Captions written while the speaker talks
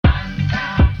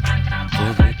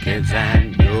Kids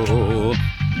and you.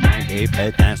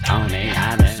 90% Stony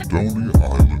Island. Stony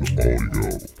Island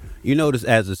Audio. You notice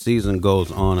as the season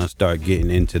goes on, I start getting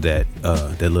into that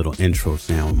little intro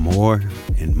sound more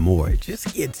and more. It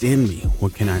just gets in me.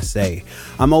 What can I say?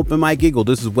 I'm Open Mike Eagle.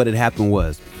 This is what it happened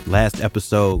was. Last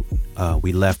episode,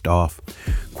 we left off.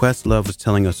 Questlove was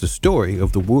telling us the story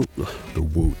of the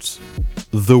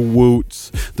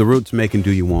Roots making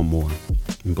Do You Want More.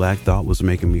 And Black Thought was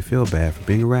making me feel bad for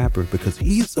being a rapper because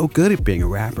he's so good at being a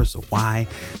rapper. So why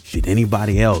should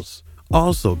anybody else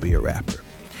also be a rapper?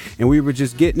 And we were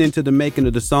just getting into the making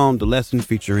of the song, The Lesson,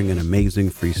 featuring an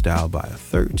amazing freestyle by a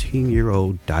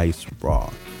 13-year-old Dice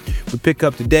Raw. We pick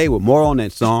up today with more on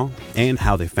that song and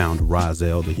how they found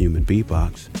Rozelle, the human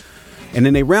beatbox. And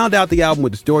then they round out the album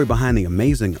with the story behind the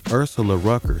amazing Ursula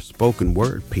Rucker spoken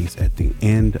word piece at the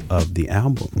end of the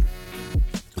album.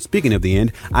 Speaking of the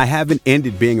end, I haven't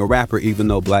ended being a rapper even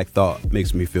though Black Thought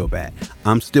makes me feel bad.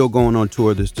 I'm still going on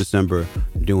tour this December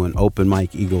doing Open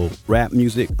Mike Eagle rap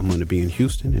music. I'm going to be in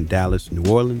Houston and Dallas,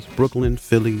 New Orleans, Brooklyn,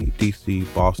 Philly,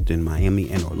 DC, Boston, Miami,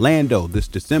 and Orlando this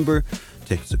December.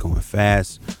 Tickets are going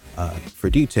fast. For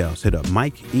details, hit up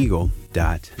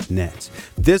MikeEagle.net.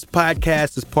 This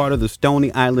podcast is part of the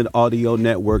Stony Island Audio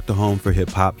Network, the home for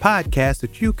hip-hop podcasts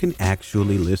that you can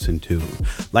actually listen to.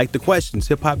 Like The Questions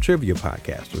Hip Hop Trivia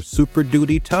Podcast, or Super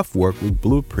Duty Tough Work with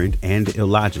Blueprint and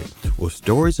Illogic, or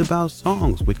Stories About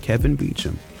Songs with Kevin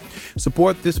Beecham.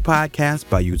 Support this podcast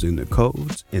by using the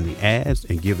codes in the ads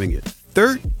and giving it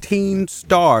 13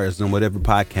 stars on whatever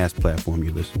podcast platform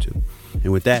you listen to.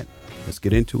 And with that, let's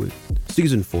get into it.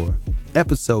 Season 4,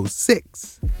 Episode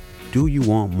 6, Do You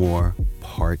Want More,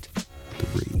 Part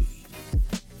 3.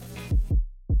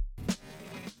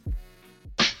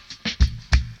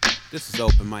 This is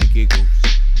Open Mike Eagle.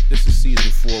 This is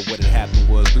Season 4. What had happened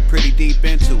was we're pretty deep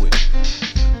into it,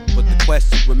 but the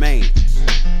question remains.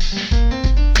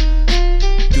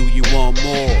 Do you want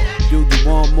more? Do you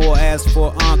want more? Ask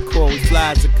for encore. We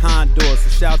fly to Condor. So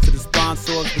shout to the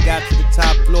sponsors. We got to the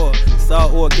top floor. It's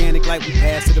all organic like we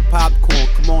pass to the popcorn.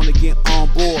 Come on and get on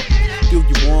board. Do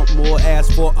you want more?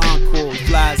 Ask for encore. We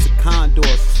fly to Condor.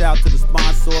 So shout to the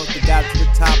sponsors. We got to the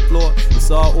top floor. It's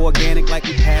all organic like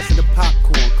we pass to the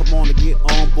popcorn. Come on and get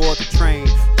on board the train.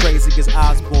 Crazy as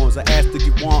Osbournes. I asked if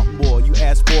you want more. You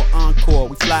asked for encore.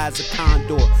 We fly as a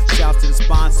condor. Shout to the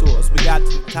sponsors. We got to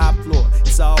the top floor.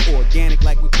 It's all organic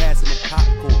like we passing the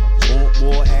popcorn. Want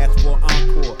more? Ask for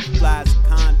encore. Fly as a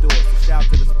condor. So shout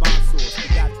to the sponsors. We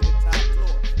got to the top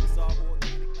floor. It's all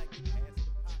organic like we passing the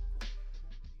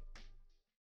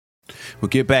popcorn. We'll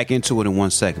get back into it in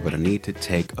 1 second, but I need to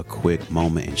take a quick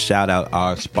moment and shout out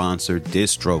our sponsor,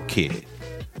 DistroKid.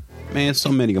 Man,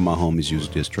 so many of my homies use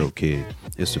DistroKid.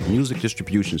 It's a music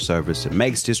distribution service that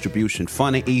makes distribution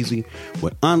fun and easy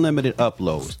with unlimited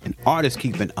uploads and artists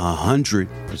keeping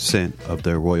 100% of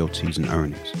their royalties and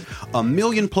earnings. 1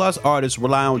 million plus artists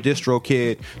rely on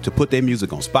DistroKid to put their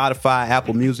music on Spotify,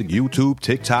 Apple Music, YouTube,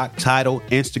 TikTok, Tidal,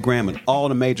 Instagram, and all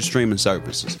the major streaming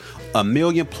services. 1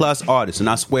 million plus artists, and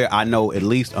I swear I know at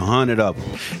least 100 of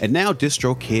them. And now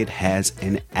DistroKid has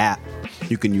an app.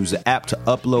 You can use the app to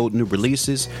upload new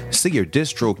releases, see your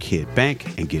DistroKid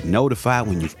bank, and get notified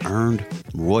when you've earned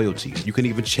royalties. You can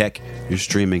even check your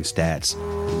streaming stats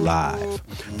live.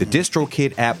 The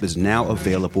DistroKid app is now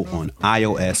available on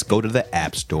iOS. Go to the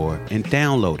App Store and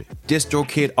download it.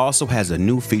 DistroKid also has a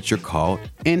new feature called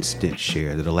Instant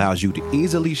Share that allows you to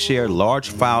easily share large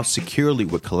files securely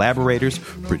with collaborators,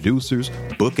 producers,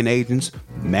 booking agents,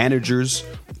 managers,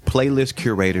 playlist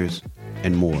curators,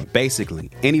 and more.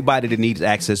 Basically, anybody that needs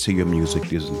access to your music,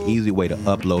 there's an easy way to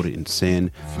upload it and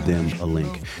send them a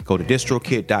link. Go to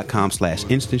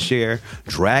distrokid.com/instantshare,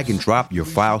 drag and drop your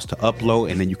files to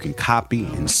upload, and then you can copy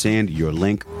and send your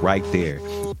link right there.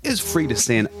 It's free to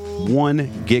send 1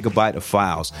 gigabyte of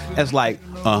files. That's like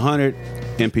 100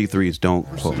 MP3s. Don't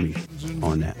quote me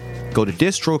on that. Go to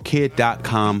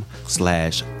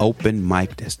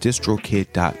distrokid.com/openmic. That's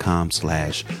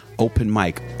distrokid.com/openmic.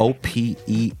 OPENMIKE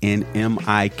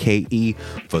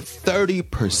for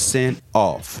 30%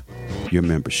 off your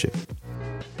membership.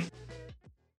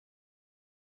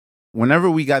 Whenever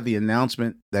we got the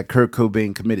announcement that Kurt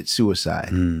Cobain committed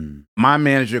suicide, my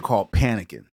manager called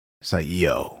panicking. It's like,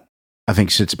 yo, I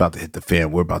think shit's about to hit the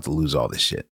fan. We're about to lose all this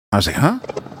shit. I was like, huh?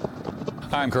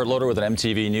 Hi, I'm Kurt Loder with an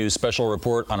MTV News special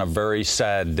report on a very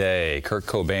sad day. Kurt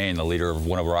Cobain, the leader of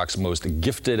one of rock's most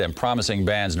gifted and promising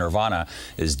bands, Nirvana,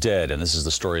 is dead, and this is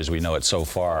the story as we know it so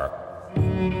far.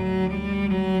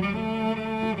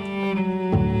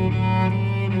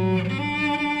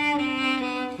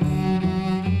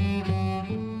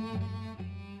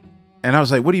 And I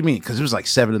was like, what do you mean? Because it was like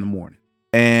 7 a.m.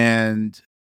 And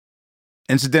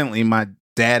incidentally, my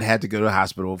dad had to go to the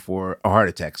hospital for a heart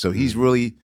attack. So he's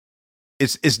really,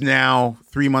 it's now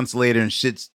 3 months later and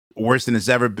shit's worse than it's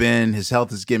ever been. His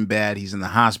health is getting bad. He's in the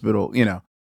hospital, you know.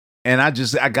 And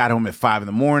I got home at 5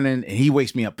 a.m. and he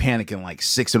wakes me up panicking like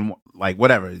 6 and like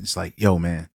whatever. It's like, yo,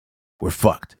 man, we're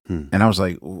fucked. And I was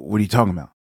like, what are you talking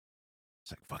about?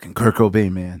 It's like, fucking Kurt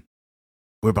Cobain, man.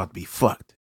 We're about to be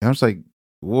fucked. And I was like,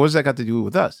 what does that got to do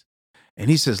with us? And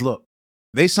he says, look,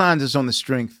 they signed us on the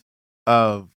strength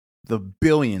of the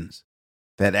billions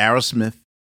that Aerosmith,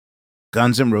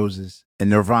 Guns N' Roses, and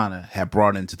Nirvana had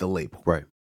brought into the label. Right.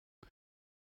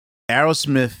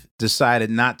 Aerosmith decided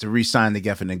not to re-sign to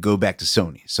Geffen and go back to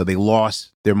Sony. So they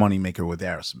lost their moneymaker with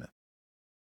Aerosmith.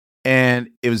 And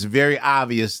it was very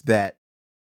obvious that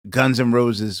Guns N'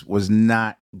 Roses was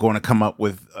not going to come up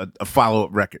with a follow-up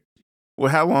record.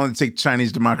 Well, how long did it take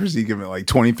Chinese Democracy? Give it like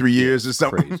 23 years or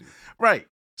something? Crazy. Right.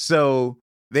 So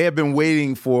they have been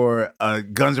waiting for a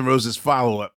Guns N' Roses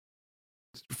follow-up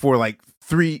for like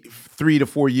three to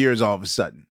 4 years all of a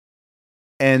sudden.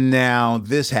 And now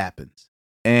this happens.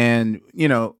 And, you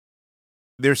know,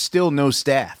 there's still no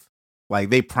staff.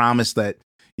 Like they promised that,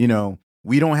 you know,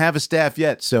 we don't have a staff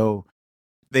yet. So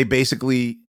they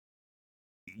basically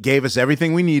gave us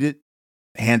everything we needed,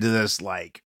 handed us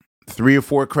like 3 or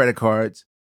 4 credit cards,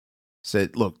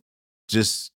 said, look,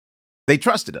 just, they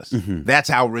trusted us. Mm-hmm. That's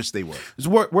how rich they were.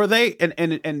 So were they,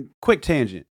 and quick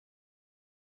tangent.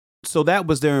 So that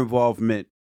was their involvement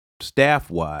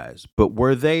staff-wise, but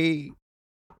were they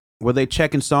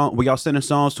checking songs? Were y'all sending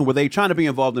songs to? Were they trying to be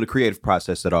involved in the creative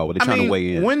process at all? Were they trying to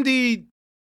weigh in? Wendy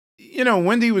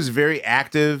was very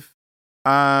active,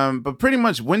 but pretty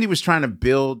much Wendy was trying to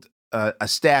build a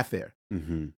staff there.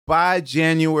 Mm-hmm. By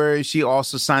January, she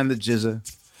also signed the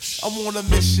GZA. I'm on a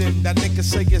mission that niggas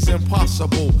say is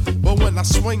impossible, but when I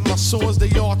swing my swords,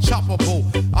 they all choppable.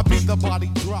 I beat the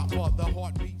body dropper, the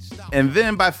heartbeat stop. And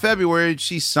then by February,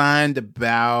 she signed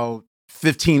about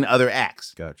 15 other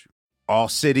acts. Got you. All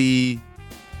City,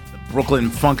 the Brooklyn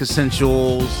Funk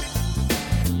Essentials.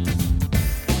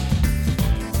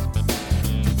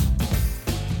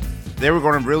 They were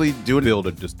going to really Build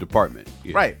this department.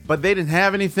 Yeah. Right, but they didn't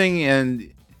have anything,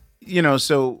 and you know,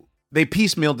 so they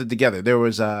piecemealed it together. There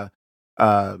was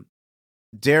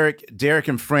Derek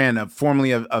and Fran,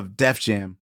 formerly of Def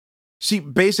Jam. She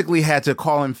basically had to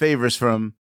call in favors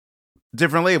from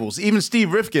different labels. Even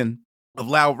Steve Rifkin of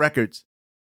Loud Records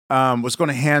was going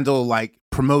to handle like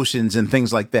promotions and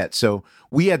things like that. So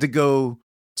we had to go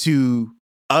to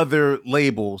other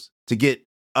labels to get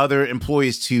other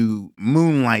employees to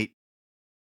moonlight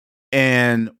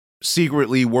and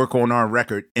secretly work on our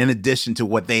record in addition to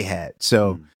what they had.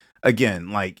 So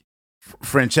again, like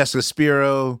Francesca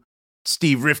Spiro,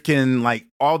 Steve Rifkin, like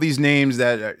all these names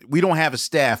that we don't have a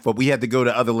staff, but we had to go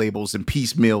to other labels and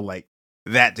piecemeal like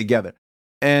that together.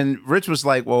 And Rich was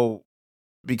like, well,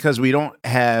 because we don't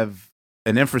have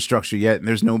an infrastructure yet and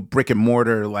there's no brick and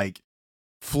mortar like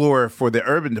floor for the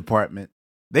urban department,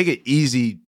 they could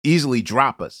easily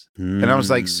drop us. And I was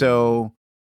like, so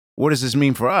what does this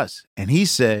mean for us? And he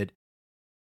said,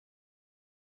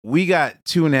 we got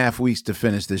 2.5 weeks to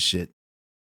finish this shit.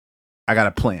 I got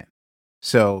a plan.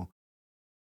 So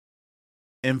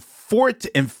in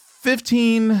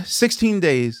 15, 16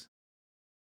 days,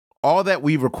 all that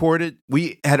we recorded,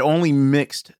 we had only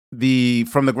mixed the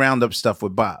from the ground up stuff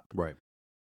with Bob. Right.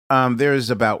 There's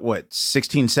about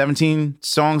 16, 17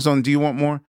 songs on Do You Want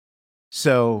More?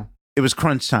 So it was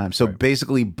crunch time. So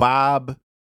basically Bob,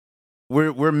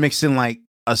 we're mixing like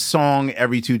a song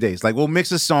every 2 days. Like we'll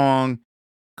mix a song,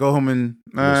 go home and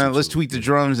let's tweak the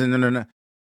drums and no.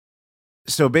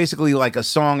 So basically like a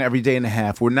song every day and a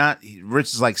half.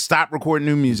 Rich is like, stop recording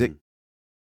new music.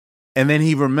 And then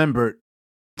he remembered,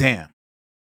 damn,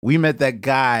 we met that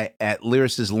guy at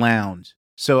Lyricist Lounge.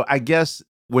 So I guess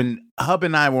when Hub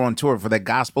and I were on tour for that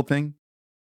gospel thing,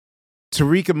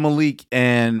 Tariq and Malik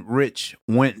and Rich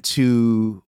went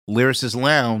to Lyricist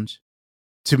Lounge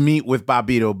to meet with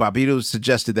Bobbito. Bobbito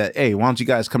suggested that, hey, why don't you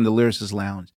guys come to Lyricist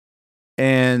Lounge?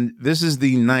 And this is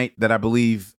the night that I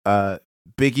believe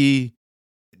Biggie,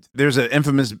 there's an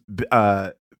infamous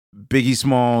Biggie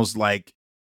Smalls like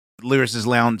Lyricist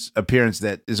Lounge appearance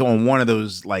that is on one of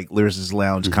those like Lyricist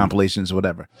Lounge compilations or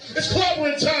whatever. It's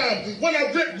clobbering time. When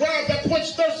I rip rhymes, I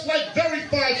quench thirst like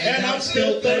verified, and I'm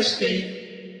still thirsty.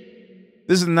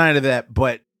 This is the night of that,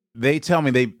 but they tell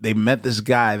me they met this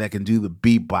guy that can do the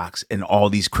beatbox and all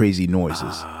these crazy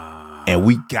noises. And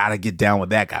we got to get down with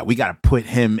that guy. We got to put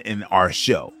him in our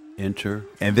show. Enter.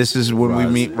 And this is when we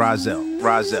meet Rahzel.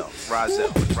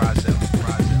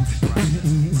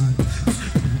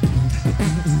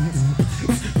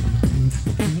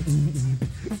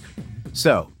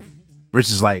 So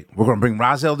Rich is like, we're going to bring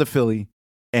Rozelle to Philly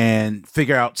and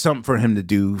figure out something for him to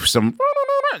do, some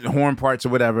horn parts or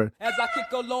whatever. As I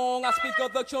kick along, I speak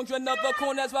of the children of the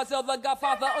corn. As Rozelle, the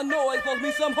Godfather of noise, blows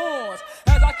me some horns.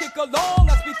 As I kick along,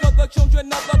 I speak of the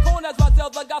children of the corn. As Rozelle,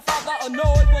 the Godfather of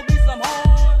noise, blows me some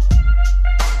horns.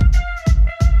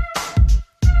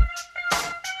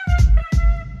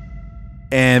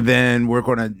 And then we're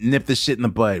going to nip this shit in the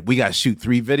bud. We got to shoot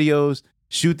 3 videos,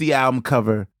 shoot the album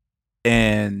cover,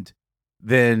 and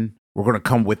then we're going to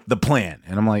come with the plan.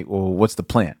 And I'm like, well, what's the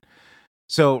plan?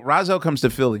 So Rozelle comes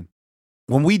to Philly.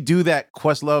 When we do that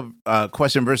Questlove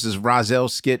Question versus Rozelle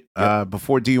skit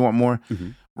before Do You Want More,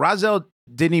 Rozelle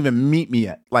didn't even meet me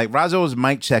yet. Like, Rozelle was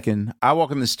mic checking. I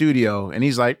walk in the studio, and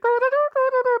he's like,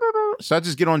 so I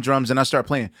just get on drums, and I start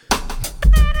playing.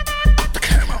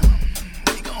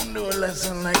 Do a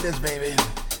lesson like this, baby.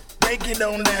 Break it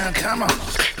on down, come on.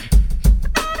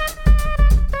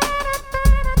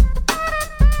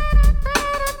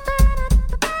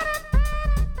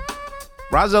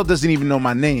 Rozelle doesn't even know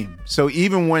my name. So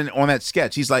even when on that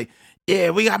sketch, he's like, yeah,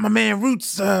 we got my man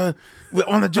Roots on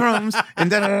the drums and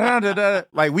da-da-da-da-da.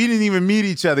 Like, we didn't even meet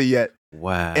each other yet.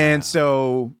 Wow. And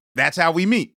so that's how we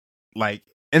meet. Like,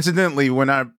 incidentally, when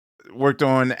I worked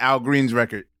on Al Green's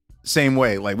record, same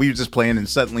way. Like, we were just playing and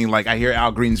suddenly, like, I hear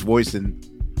Al Green's voice and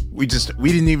we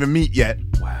didn't even meet yet.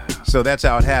 Wow. So that's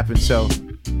how it happened. So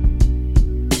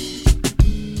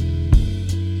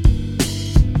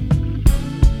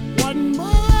What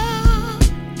more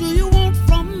do you want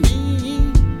from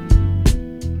me?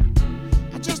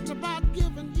 I just about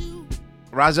given you.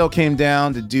 Rozelle came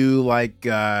down to do like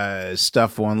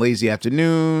stuff on Lazy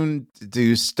Afternoon, to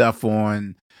do stuff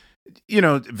on,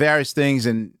 various things.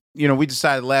 And, we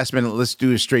decided last minute, let's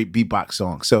do a straight beatbox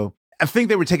song. So I think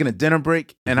they were taking a dinner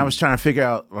break and I was trying to figure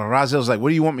out, Rozelle's like, what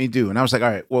do you want me to do? And I was like,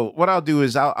 all right, well, what I'll do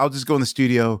is I'll just go in the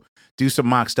studio, do some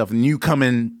mock stuff, and you come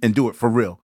in and do it for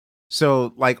real.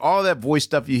 So like all that voice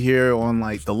stuff you hear on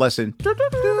like the lesson.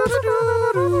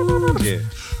 Yeah.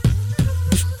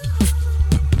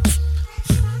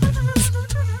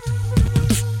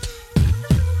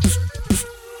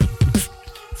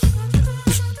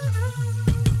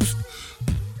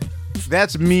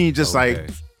 That's me just Okay.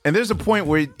 like, and there's a point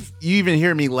where you even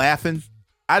hear me laughing.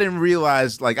 I didn't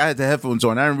realize, like, I had the headphones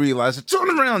on. I didn't realize,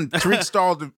 turn around.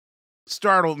 Tariq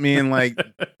startled me, and like,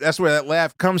 that's where that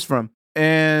laugh comes from.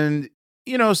 And,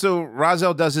 so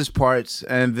Rozelle does his parts,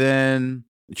 and then.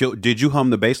 Did you hum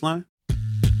the bass line?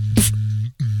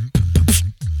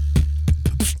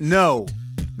 No.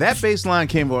 That bass line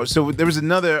came over. So there was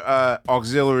another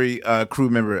auxiliary crew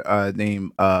member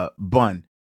named Bun.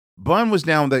 Bun was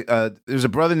down there's a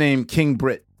brother named King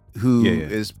Britt who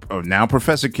is now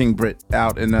Professor King Britt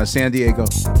out in San Diego.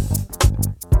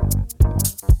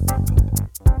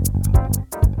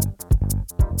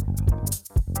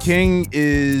 King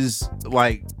is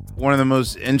like one of the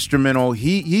most instrumental.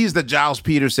 He's the Giles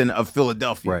Peterson of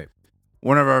Philadelphia. Right.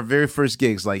 One of our very first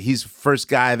gigs. Like, he's the first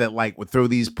guy that like would throw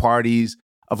these parties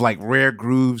of like rare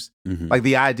grooves. Mm-hmm. Like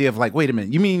the idea of like, wait a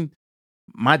minute, you mean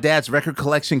my dad's record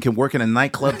collection can work in a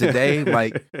nightclub today?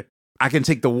 Like, I can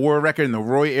take the War record and the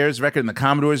Roy Ayers record and the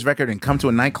Commodores record and come to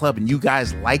a nightclub and you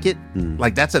guys like it?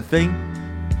 Like, that's a thing?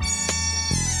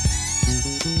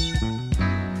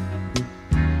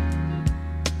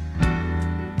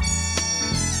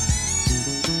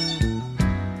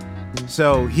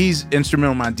 So he's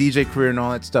instrumental in my DJ career and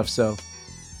all that stuff. So,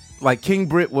 like, King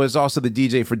Britt was also the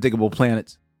DJ for Diggable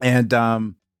Planets. And,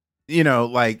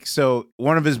 so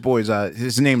one of his boys,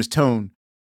 his name is Tone.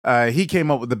 He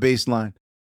came up with the bass line.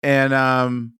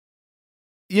 And,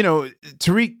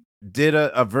 Tariq did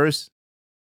a verse,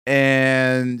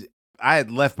 and I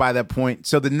had left by that point.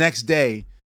 So the next day,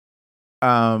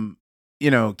 Kilo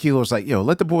was like, yo,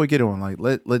 let the boy get on. Like,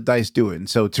 let Dice do it. And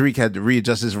so Tariq had to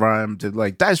readjust his rhyme to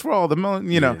like, Dice Raw, the melon,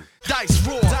 Dice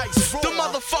Raw, the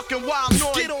motherfucking wild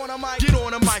noise. Get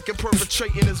on a mic and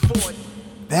perpetrating his voice.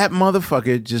 That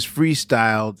motherfucker just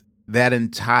freestyled that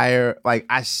entire, like,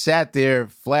 I sat there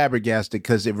flabbergasted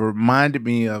because it reminded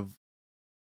me of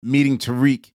meeting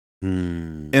Tariq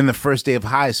in the first day of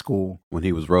high school. When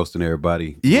he was roasting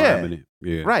everybody. Yeah.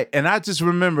 Yeah. Right. And I just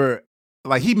remember,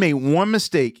 like, he made one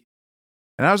mistake.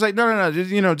 And I was like, no,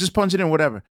 just punch it in,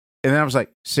 whatever. And then I was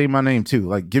like, say my name too.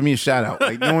 Like, give me a shout out.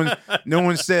 Like, no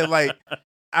one said, like,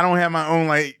 I don't have my own,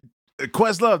 like,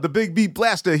 Questlove, the Big Beat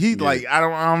Blaster. Like, I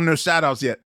don't know shout outs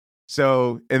yet.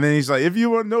 So, and then he's like, if you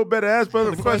want to know better, ask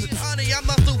Brother Question. Honey, I'm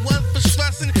not the one for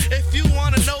stressing. If you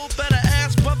want to know better,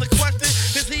 ask Brother Question.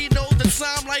 Cause he knows the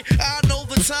time like I know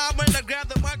the time. When I grab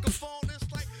the microphone,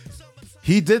 it's like summertime.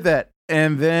 He did that.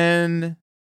 And then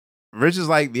Rich is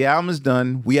like, the album is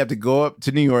done. We have to go up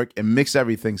to New York and mix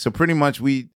everything. So pretty much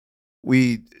we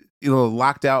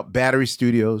locked out Battery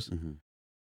Studios,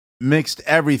 mixed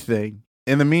everything.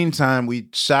 In the meantime, we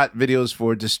shot videos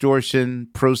for Distortion,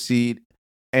 Proceed,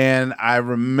 and I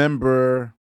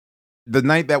remember the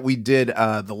night that we did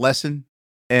The Lesson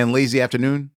and Lazy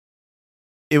Afternoon,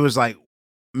 it was like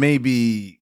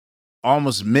maybe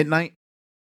almost midnight.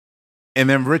 And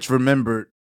then Rich remembered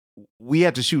we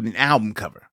had to shoot an album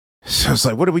cover. So it's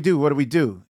like, what do we do? What do we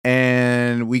do?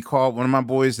 And we called one of my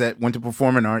boys that went to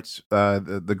performing arts,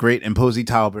 the great Posey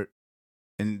Talbert.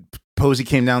 And Posey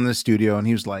came down to the studio and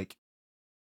he was like,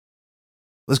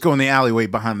 let's go in the alleyway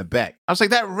behind the back. I was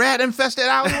like, that rat-infested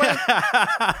alleyway?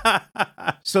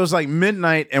 So it's like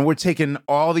midnight and we're taking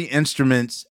all the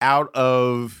instruments out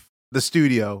of the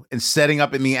studio and setting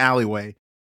up in the alleyway.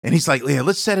 And he's like, yeah,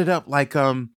 let's set it up like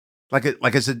a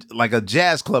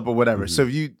jazz club or whatever. So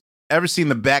if you ever seen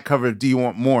the back cover of Do You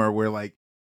Want More, where like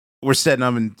we're setting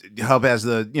up and Hub has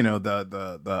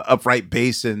the upright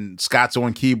bass and Scott's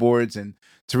on keyboards and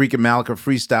Tariq and Malik are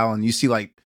freestyle, and you see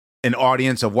like an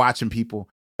audience of watching people.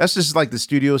 That's just like the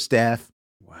studio staff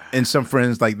and some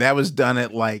friends. Like that was done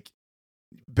at like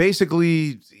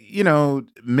basically,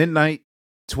 midnight,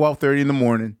 12:30 in the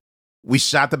morning. We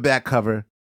shot the back cover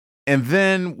and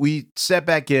then we sat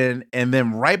back in. And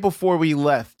then right before we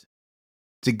left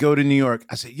to go to New York,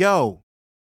 I said, yo,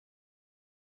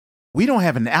 we don't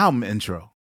have an album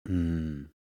intro.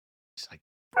 He's like,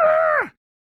 Arr!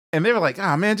 And they were like,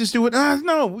 man, just do it.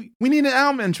 No, we need an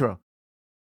album intro.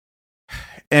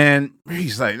 And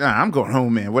he's like, nah, I'm going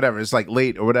home, man, whatever. It's like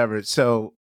late or whatever.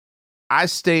 So I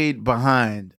stayed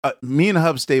behind. Me and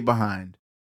Hub stayed behind.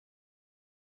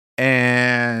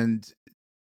 And,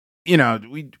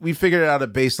 we figured out a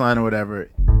bass line or whatever.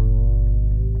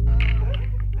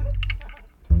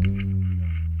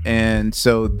 And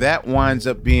so that winds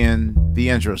up being the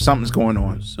intro. Something's going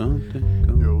on. Something's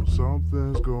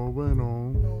going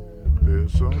on.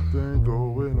 There's something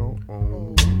going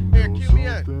on.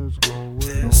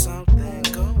 There's something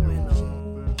going on.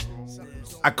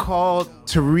 I called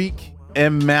Tariq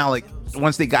and Malik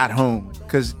once they got home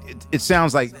because it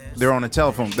sounds like they're on a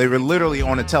telephone. They were literally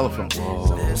on a telephone.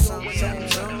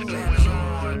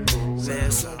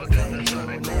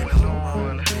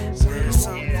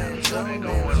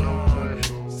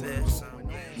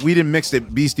 We didn't mix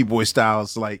it Beastie Boy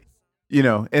styles, like,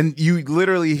 and you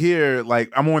literally hear,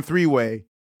 like, I'm on three-way,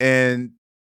 and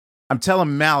I'm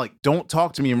telling Malik, don't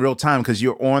talk to me in real time because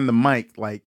you're on the mic,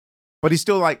 like, but he's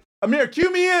still like, Amir,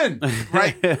 cue me in,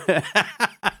 right?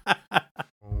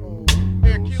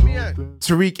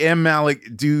 Tariq and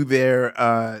Malik do their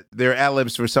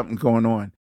ad-libs for something going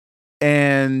on,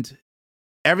 and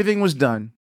everything was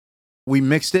done. We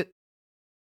mixed it,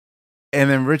 and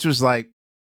then Rich was like,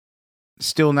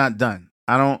 still not done.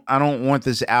 I don't want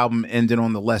this album ending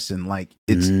on The Lesson. Like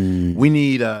we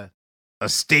need a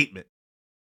statement.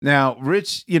 Now,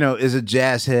 Rich, is a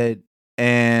jazz head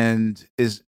and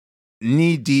is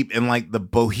knee deep in like the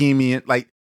bohemian, like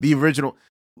the original,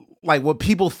 like what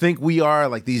people think we are,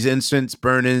 like these incense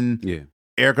burning,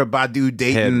 Erykah Badu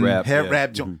dating, head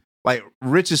rap. Like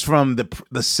Rich is from the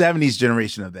 70s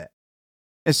generation of that.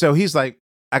 And so he's like,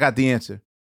 I got the answer.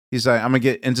 He's like, I'm gonna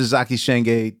get Ntozake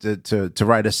Shange to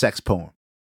write a sex poem.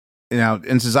 Now,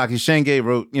 Ntozake Shange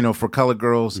wrote, for Colored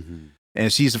Girls,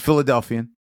 and she's a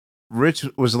Philadelphian. Rich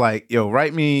was like, yo,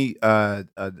 write me a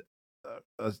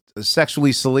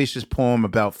sexually salacious poem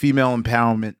about female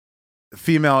empowerment,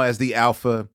 female as the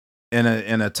alpha in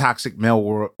a toxic male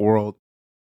world.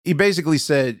 He basically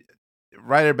said,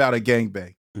 write about a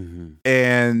gangbang.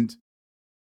 And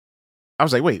I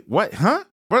was like, wait, what? Huh?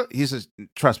 What? He says,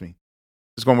 trust me.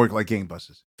 It's going to work like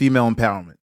gangbusters. Female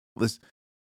empowerment. And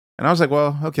I was like,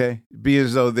 well, okay. Be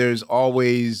as though there's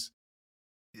always,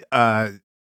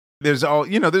 there's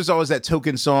always that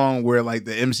token song where like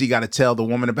the MC got to tell the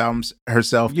woman about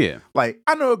herself. Yeah. Like,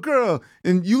 I know a girl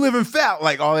and you live in Fout,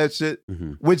 like all that shit,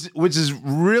 which is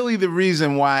really the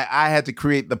reason why I had to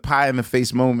create the pie in the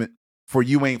face moment for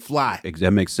You Ain't Fly.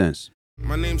 That makes sense.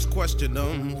 My name's Question,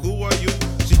 who are you?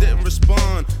 She didn't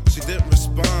respond.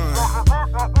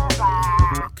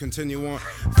 Continue on.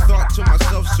 Thought to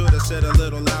myself, should have said a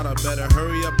little louder. Better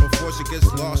hurry up before she gets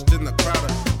lost in the crowd.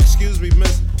 Excuse me,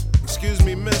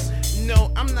 miss.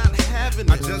 No, I'm not having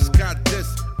it. I just got this.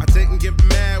 I didn't get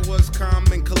mad, was calm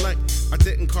and collect. I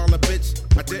didn't call a bitch.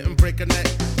 I didn't break a neck.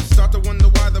 Start to wonder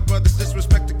why the brothers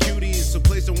disrespect the cuties. So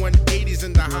place the 180s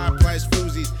in the high-priced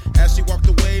floozies. As she walked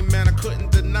away, man, I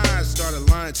couldn't deny. Started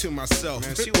lying to myself.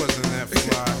 Man, she wasn't that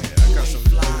fly. I got some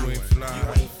You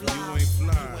Ain't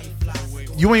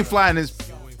Fly. You Ain't Fly in his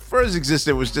first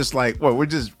existed was just like, what, we're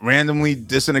just randomly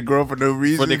dissing a girl for no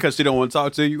reason. Because she don't want to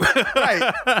talk to you.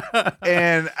 Right.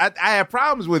 And I had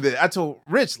problems with it. I told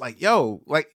Rich, like, yo,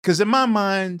 like, because in my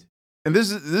mind, and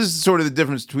this is sort of the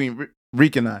difference between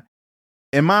Reek and I.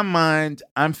 In my mind,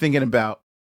 I'm thinking about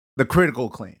the critical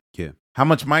acclaim. Yeah. How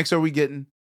much mics are we getting?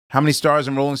 How many stars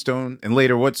in Rolling Stone? And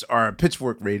later, what's our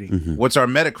Pitchfork rating? Mm-hmm. What's our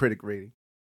Metacritic rating?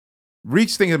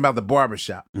 Reek's thinking about the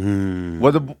barbershop.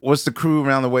 What's the crew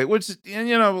around the way? And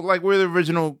you know, like we're the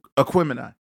original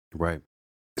Aquemini. Right.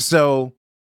 So,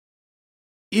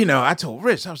 you know, I told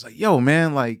Rich, I was like, yo,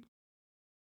 man, like,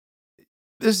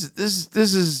 this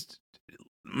is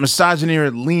misogyny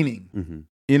leaning. Mm-hmm.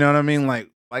 You know what I mean?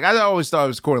 Like I always thought it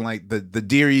was recording like the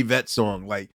Dear Yvette song.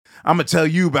 Like, I'm gonna tell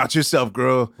you about yourself,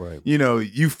 girl. Right. You know,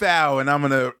 you foul and I'm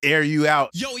gonna air you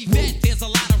out. Yo, Yvette, there's a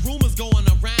lot of rumors going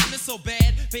around. It's so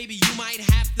bad, baby, you might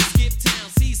have to skip town.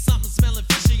 See something smelling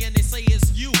fishy and they say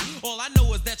it's you. All I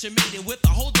know is that you made it with the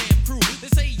whole damn crew. They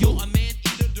say you're a man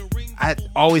eater during. I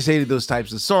always hated those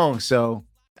types of songs, so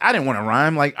I didn't want to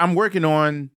rhyme. Like, I'm working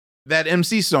on that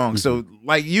MC song. So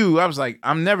like you, I was like,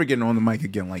 I'm never getting on the mic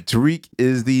again. Like, Tariq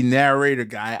is the narrator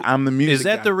guy. I'm the music Is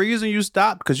that guy. the reason you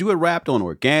stopped? Because you had rapped on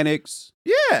Organics.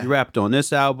 Yeah. You rapped on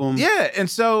this album. Yeah. And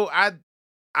so I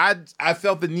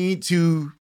felt the need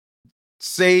to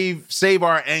save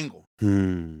our angle.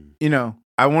 You know,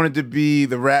 I wanted to be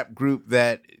the rap group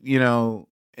that, you know,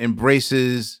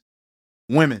 embraces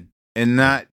women and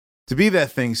not to be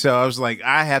that thing. So I was like,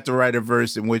 I have to write a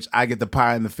verse in which I get the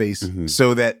pie in the face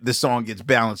so that the song gets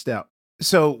balanced out.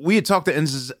 So we had talked to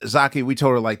Enzaki. We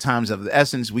told her like times of the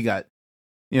essence. We got,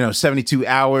 you know, 72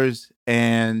 hours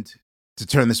and to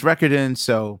turn this record in.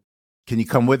 So can you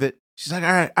come with it? She's like,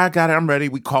 all right, I got it. I'm ready.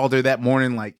 We called her that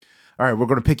morning. Like, all right, we're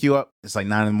going to pick you up. It's like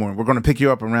 9 in the morning. We're going to pick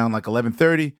you up around like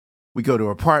 11:30. We go to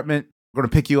her apartment. We're going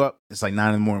to pick you up. It's like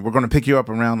 9 in the morning. We're going to pick you up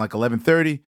around like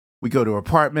 11:30. We go to her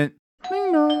apartment.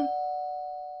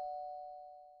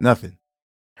 Nothing.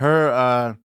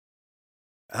 Her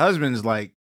husband's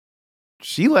like,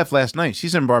 she left last night.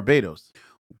 She's in Barbados.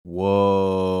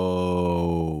 Whoa.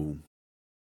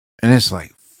 And it's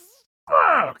like,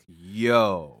 fuck.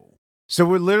 Yo. So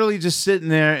we're literally just sitting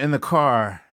there in the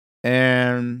car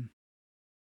and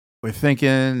we're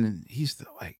thinking, he's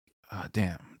like, oh,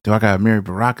 damn, do I got Mary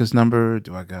Baraka's number?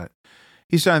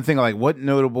 He's trying to think like, what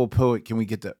notable poet can we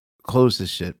get to close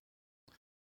this shit?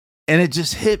 And it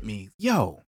just hit me,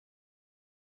 yo,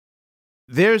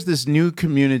 there's this new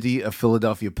community of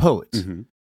Philadelphia poets.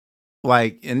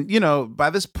 Like, and, you know, by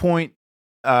this point,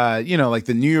 you know, like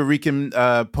the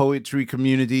Nuyorican poetry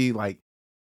community, like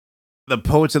the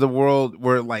poets of the world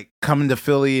were like coming to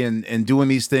Philly and doing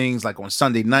these things like on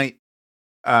Sunday night.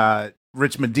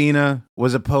 Rich Medina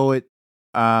was a poet.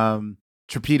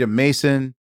 Trapita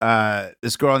Mason,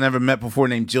 this girl I never met before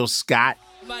named Jill Scott.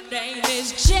 My name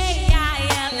is Jillscott.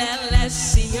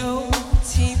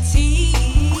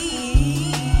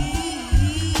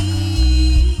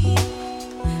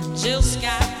 Jill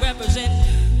Scott represent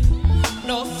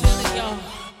North Philly, y'all.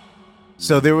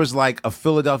 So there was like a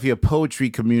Philadelphia poetry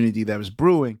community that was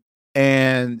brewing,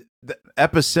 and the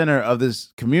epicenter of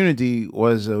this community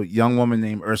was a young woman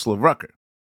named Ursula Rucker,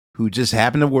 who just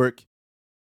happened to work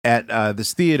at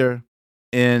this theater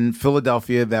in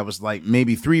Philadelphia that was like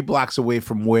maybe 3 blocks away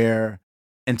from where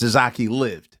Ntozake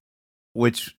lived,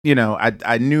 which, you know,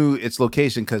 I knew its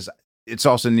location because it's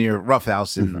also near Rough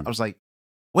House. And I was like,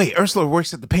 wait, Ursula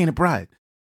works at the Painted Bride.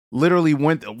 Literally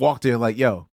walked there like,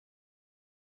 yo,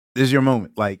 this is your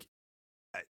moment. Like,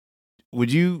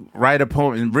 would you write a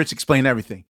poem? And Rich explained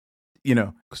everything, you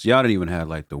know. Because y'all didn't even have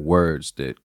like the words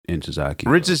that Ntozake.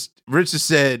 Rich just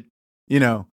said, you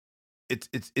know, it's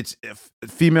a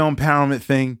female empowerment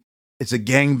thing. It's a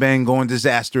gangbang going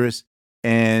disastrous.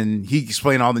 And he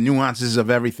explained all the nuances of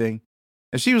everything.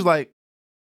 And she was like,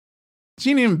 she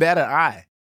didn't even bat an eye.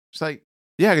 She's like,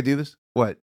 yeah, I could do this.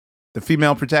 What? The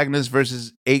female protagonist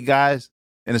versus 8 guys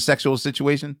in a sexual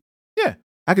situation? Yeah,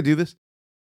 I could do this.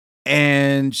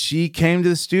 And she came to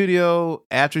the studio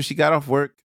after she got off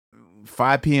work,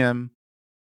 5 p.m.,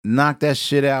 knocked that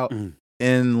shit out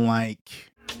in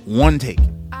like 1 take.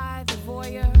 I, the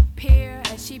voyeur, peer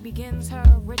as she begins her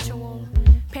ritual,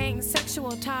 paying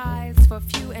sexual tithes for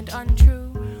few and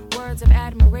untrue words of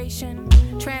admiration.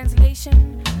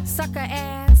 Translation, sucker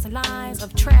ass lines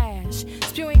of trash,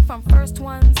 spewing from first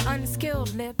one's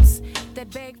unskilled lips that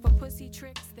beg for pussy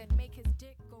tricks that make his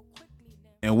dick go quickly.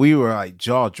 And we were like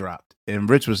jaw dropped. And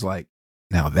Rich was like,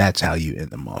 now that's how you end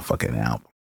the motherfucking album.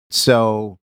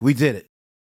 So we did it.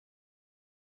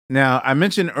 Now, I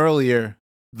mentioned earlier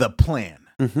the plan.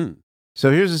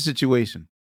 So here's the situation.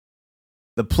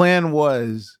 The plan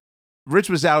was Rich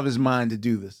was out of his mind to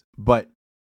do this, but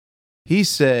he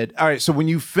said, all right, so when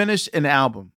you finish an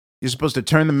album, you're supposed to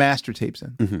turn the master tapes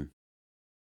in. Mm-hmm.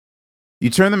 You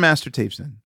turn the master tapes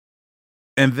in,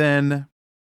 and then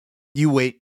you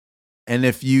wait. And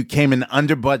if you came in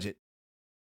under budget,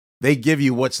 they give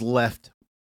you what's left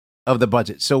of the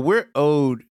budget. So we're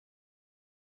owed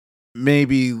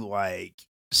maybe like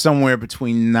somewhere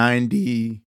between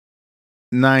 90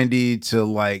 to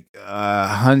like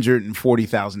 $140,000.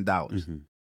 Mm-hmm.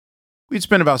 We'd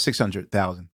spend about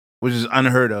 $600,000, which is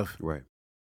unheard of. Right.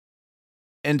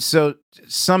 And so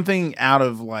something out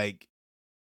of like,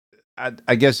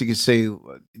 I guess you could say,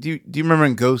 do you remember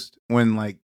in Ghost when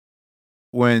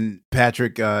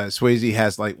Patrick Swayze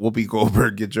has like Whoopi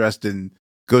Goldberg get dressed and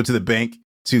go to the bank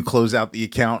to close out the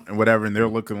account and whatever, and they're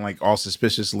looking like all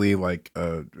suspiciously like,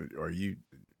 are you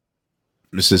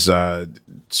Mrs.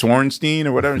 Swornstein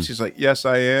or whatever? And she's like, yes,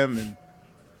 I am. And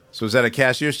so is that a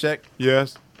cashier's check?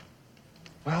 Yes.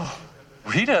 Well,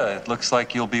 Rita, it looks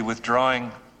like you'll be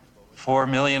withdrawing $4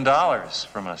 million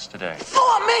from us today.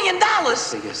 $4 million?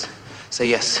 Say yes. Say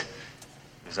yes.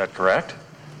 Is that correct?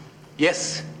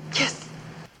 Yes. Yes.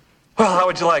 Well, how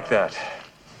would you like that?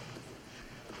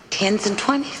 10s and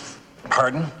 20s.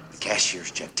 Pardon?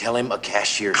 Cashier's check. Tell him a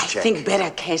cashier's check. I think better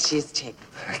cashier's check.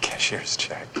 A cashier's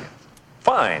check.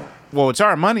 Fine. Well, it's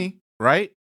our money,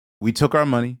 right? We took our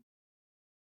money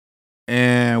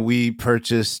and we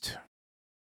purchased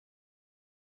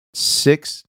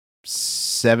 6,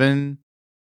 7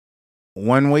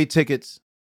 one-way tickets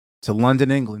to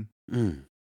London, England. Mm.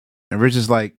 And Rich is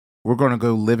like, we're going to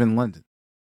go live in London.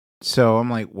 So I'm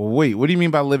like, well, wait, what do you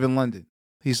mean by live in London?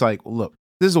 He's like, well, look,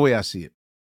 this is the way I see it.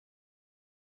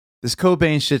 This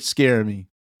Cobain shit's scaring me.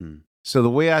 Mm. So the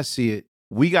way I see it,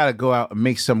 we got to go out and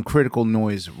make some critical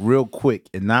noise real quick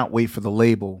and not wait for the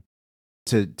label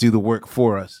to do the work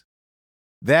for us.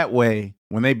 That way,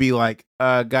 when they be like,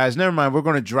 guys, never mind, we're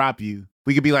going to drop you.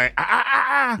 We could be like,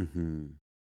 Mm-hmm.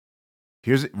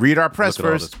 Read our press Look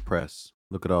at first. all this press.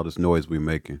 Look at all this noise we're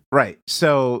making. Right.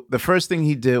 So the first thing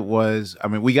he did was,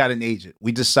 we got an agent.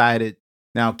 We decided.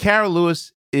 Now, Cara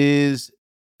Lewis infamously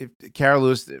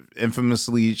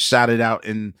shouted out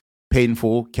in Paid in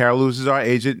Full. Cara Lewis is our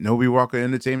agent. Nobody Walker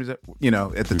Entertainment,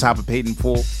 at the top of Paid in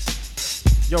Full.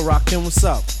 Yo, Rakim, what's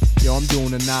up? Yo, I'm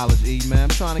doing the knowledge, E, man. I'm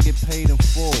trying to get paid in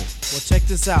full. Well, check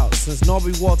this out. Since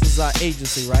Norby Walters is our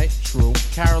agency, right? True.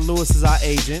 Cara Lewis is our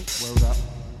agent. Word up.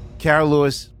 Cara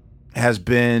Lewis has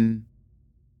been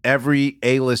every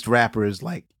A-list rapper's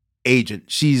like agent.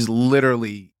 She's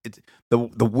literally the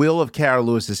will of Cara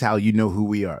Lewis is how you know who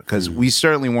we are, because we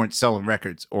certainly weren't selling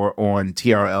records or on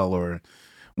TRL or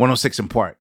 106 in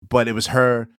Park, but it was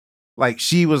her. Like,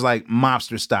 she was like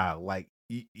mobster style. Like,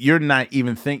 you're not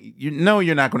even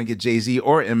you're not going to get Jay-Z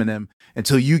or Eminem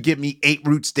until you give me 8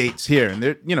 Roots dates here. And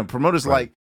they're, promoters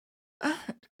Right. like,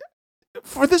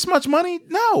 for this much money?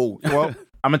 No. Well,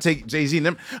 I'm going to take Jay-Z and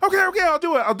them. Okay, I'll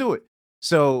do it.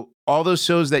 So all those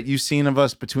shows that you've seen of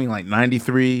us between like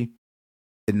 93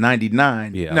 and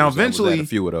 99. Yeah. Now, I was eventually, at a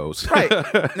few of those. right.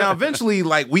 Now, eventually,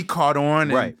 like, we caught on.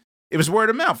 And Right. It was word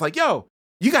of mouth. Like, yo,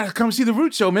 you got to come see the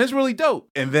Roots show, man. It's really dope.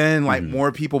 And then like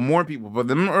more people.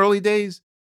 But in the early days,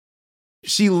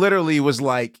 she literally was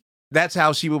like, that's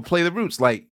how she would play the Roots.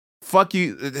 Like, fuck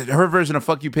you. Her version of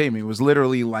fuck you, pay me was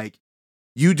literally like,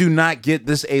 you do not get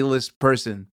this A-list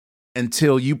person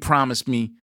until you promise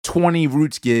me 20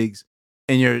 Roots gigs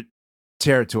in your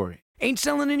territory. Ain't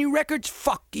selling any records?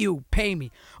 Fuck you, pay me.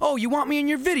 Oh, you want me in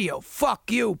your video?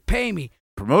 Fuck you, pay me.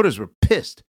 Promoters were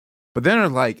pissed. But then they're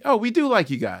like, oh, we do like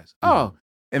you guys. Oh.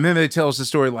 And then they tell us the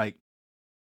story like,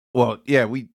 well, yeah,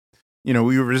 we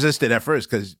resisted at first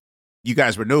because you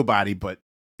guys were nobody, but,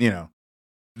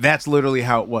 that's literally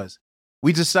how it was.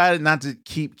 We decided not to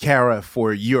keep Cara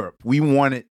for Europe. We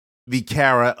wanted the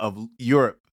Cara of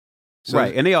Europe. So,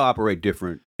 right, and they all operate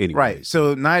different anyway. Right.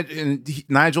 So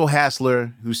Nigel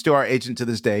Hassler, who's still our agent to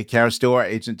this day, Cara's still our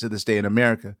agent to this day in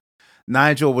America.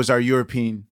 Nigel was our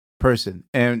European person.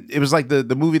 And it was like the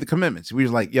movie The Commitments. We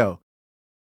were like, yo,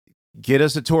 get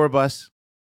us a tour bus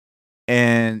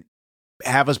and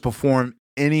have us perform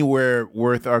anywhere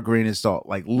worth our grain of salt.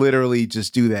 Like, literally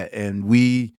just do that. And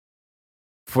we,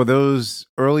 for those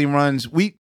early runs,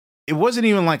 it wasn't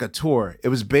even like a tour. It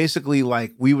was basically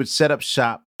like we would set up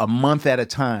shop a month at a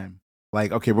time.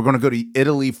 Like, okay, we're going to go to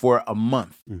Italy for a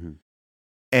month. Mm-hmm.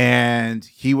 And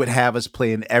he would have us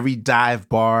play in every dive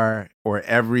bar or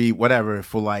every whatever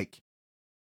for like,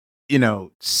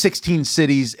 16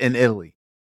 cities in Italy.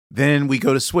 Then we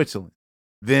go to Switzerland.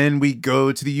 Then we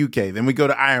go to the UK. Then we go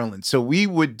to Ireland. So we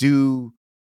would do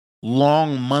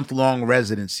month-long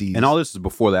residencies. And all this is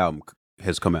before the album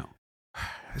has come out.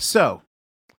 So,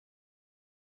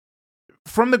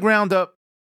 From the Ground Up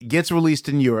gets released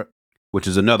in Europe. Which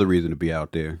is another reason to be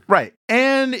out there. Right.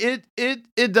 And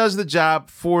it does the job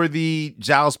for the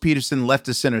Giles Peterson left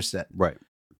to center set. Right.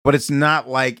 But it's not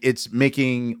like it's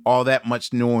making all that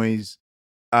much noise.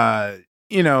 Like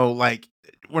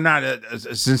we're not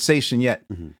a sensation yet.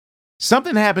 Mm-hmm.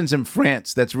 Something happens in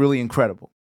France that's really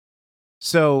incredible.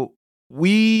 So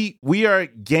we're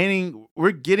getting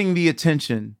the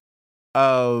attention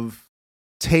of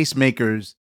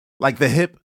tastemakers, like the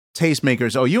hip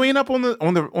tastemakers. Oh, you ain't up on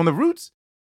the roots?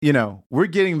 We're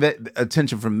getting that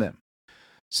attention from them.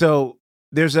 So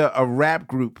there's a rap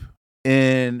group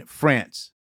in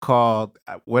France called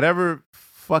whatever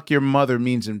fuck your mother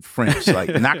means in French, like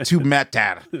Nak tu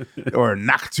matar or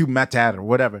Nak tu matar or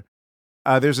whatever.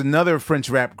 There's another French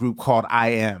rap group called I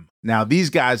Am. Now these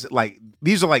guys,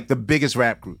 these are like the biggest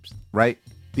rap groups, right?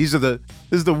 This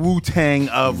is the Wu-Tang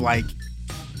of like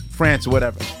France or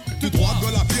whatever. Tout droit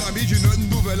de la pyramide, une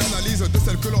nouvelle analyse de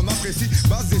celle que l'on apprécie,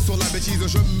 basée sur la bêtise.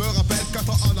 Je me rappelle 4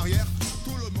 ans en arrière,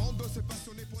 tout le monde s'est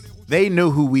passionné pour les routes. They know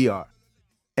who we are.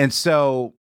 And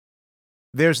so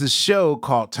there's this show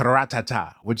called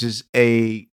Taratata, which is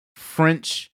a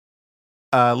French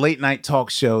late night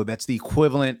talk show that's the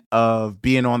equivalent of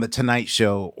being on The Tonight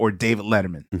Show or David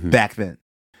Letterman back then.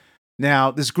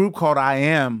 Now, this group called I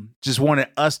Am just wanted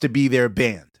us to be their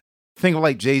band. Think of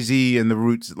like Jay-Z and the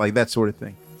Roots, like that sort of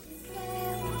thing.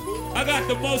 I got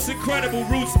the most incredible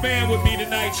Roots band with me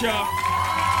tonight, y'all.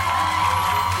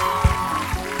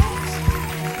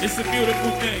 It's a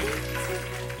beautiful thing.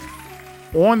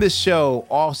 On this show,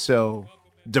 also,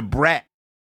 Da Brat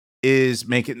is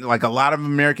making, like, a lot of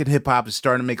American hip hop is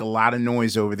starting to make a lot of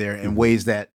noise over there in ways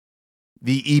that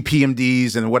the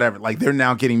EPMDs and whatever, like, they're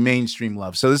now getting mainstream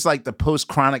love. So this is like the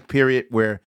post-Chronic period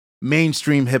where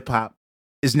mainstream hip hop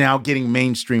is now getting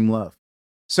mainstream love.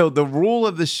 So the rule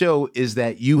of the show is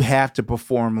that you have to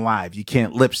perform live. You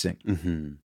can't lip sync.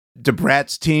 Mm-hmm. Da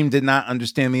Brat's team did not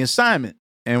understand the assignment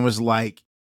and was like,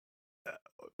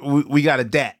 we got a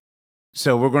dat.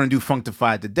 So we're going to do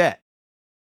Functified to Dat.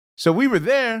 So we were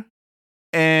there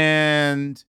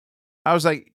and I was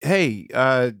like, hey,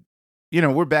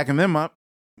 we're backing them up.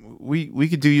 We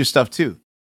could do your stuff too.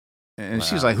 And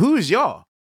she's like, who is y'all?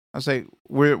 I was like,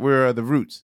 we're the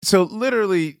Roots. So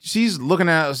literally, she's looking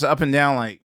at us up and down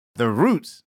like, the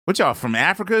Roots? What, y'all from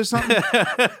Africa or something?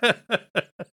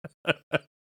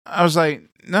 I was like,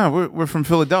 no, we're from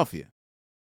Philadelphia.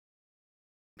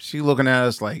 She looking at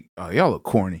us like, oh, y'all look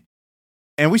corny.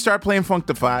 And we started playing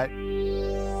Functified.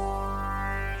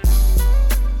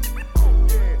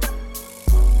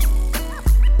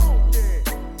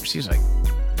 She's like,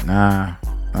 nah,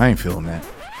 I ain't feeling that.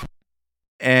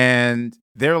 And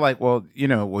they're like, well,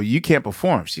 you can't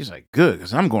perform. She's like, good,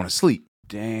 because I'm going to sleep.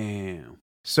 Damn.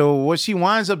 So what she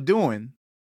winds up doing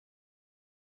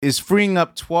is freeing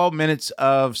up 12 minutes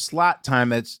of slot time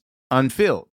that's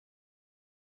unfilled.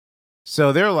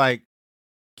 So they're like,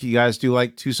 can you guys do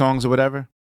like 2 songs or whatever?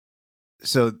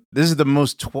 So this is the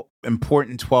most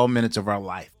important 12 minutes of our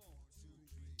life.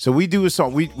 So we do a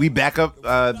song. We back up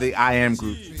the I Am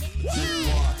group.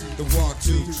 The 1,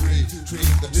 2, 3,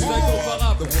 the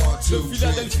 1, 2, 3,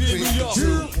 Philadelphie et New York.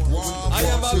 I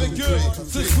am avec eux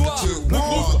ce soir. Le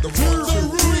groupe The Roots.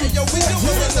 Yo, we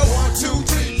doing the 1, 2,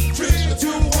 3, the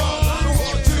 2, 1. The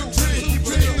 1, 2,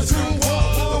 3, the 2, 1.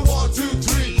 The 1, 2,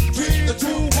 3, the 2,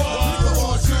 1. The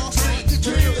 1, 2,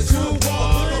 3, the 2, 1.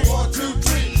 The 1, 2,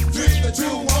 3, the 2,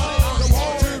 1. The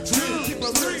 1, 2, 3, keep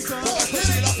the roots.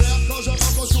 J'ai l'affaire quand je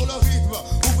rentre sur le rythme.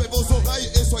 Ouvrez vos oreilles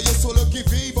et soyez sur le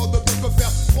qui-vive. On ne peut que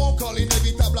faire front quand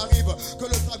l'inévitable arrive. Que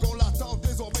le dragon l'attend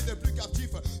désormais n'est plus captif.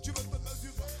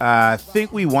 I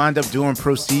think we wind up doing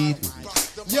Proceed.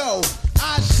 Yo,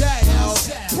 I shall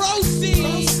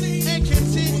proceed and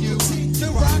continue to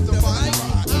rock the mic.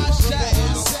 I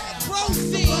shall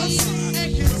proceed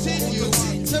and continue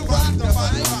to rock the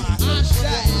mic. I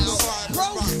shall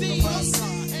proceed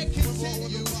and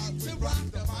continue to rock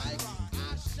the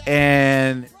mic.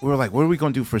 And we were like, what are we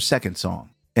going to do for a second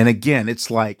song? And again, it's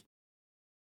like,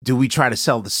 do we try to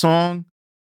sell the song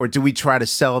or do we try to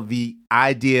sell the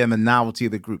idea and the novelty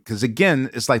of the group? Because again,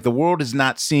 it's like the world has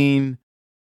not seen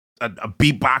a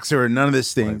beatboxer or none of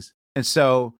these things. Right. And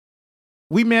so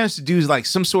we managed to do like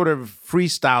some sort of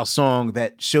freestyle song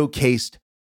that showcased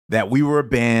that we were a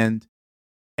band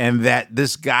and that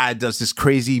this guy does this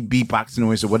crazy beatbox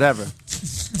noise or whatever.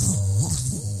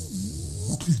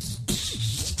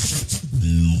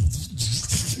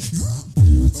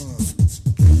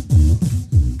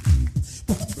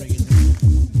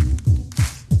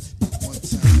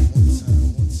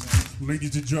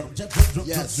 Ladies and gentlemen,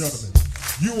 yes. gentlemen,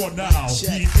 You are now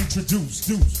being introduced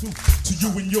to you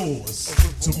and yours,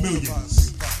 to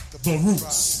millions. The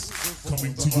Roots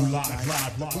coming to you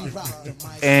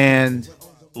live. And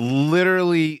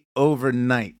literally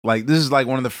overnight, like this is like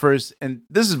one of the first, and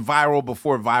this is viral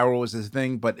before viral was a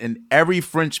thing, but in every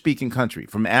French-speaking country,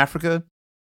 from Africa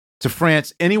to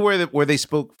France, anywhere where they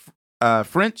spoke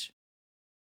French,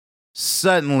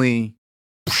 suddenly,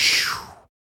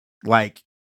 like,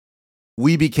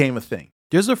 we became a thing.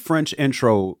 There's a French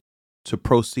intro to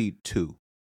Proceed 2.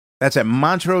 That's at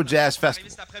Montreux Jazz Festival.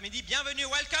 Welcome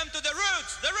to the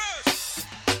Roots.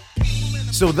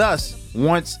 So thus,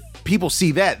 once people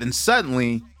see that, then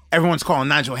suddenly everyone's calling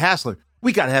Nigel Hassler.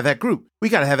 We got to have that group. We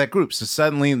got to have that group. So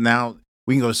suddenly now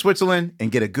we can go to Switzerland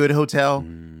and get a good hotel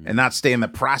and not stay in the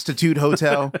prostitute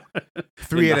hotel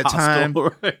 3 at a time.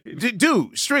 Right.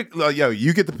 Dude, strict. Yo,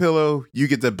 you get the pillow, you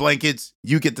get the blankets,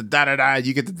 you get the da-da-da,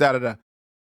 you get the da-da-da.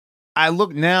 I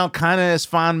look now kind of as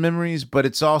fond memories, but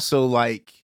it's also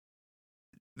like,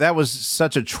 that was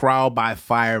such a trial by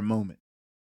fire moment.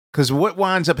 Because what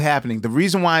winds up happening, the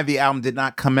reason why the album did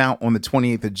not come out on the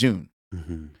 28th of June,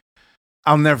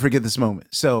 I'll never forget this moment.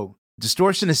 So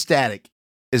Distortion is Static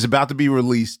is about to be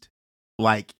released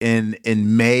like in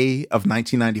May of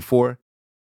 1994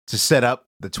 to set up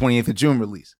the 28th of June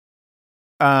release.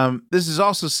 This is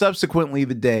also subsequently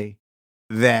the day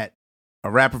that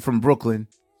a rapper from Brooklyn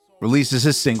releases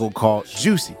his single called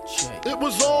Juicy. It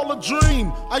was all a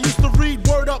dream. I used to read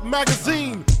Word Up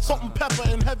magazine. Salt and pepper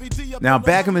and heavy D. Now,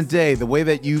 back in the day, the way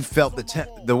that you felt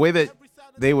the way that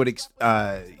they would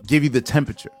give you the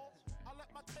temperature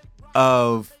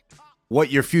of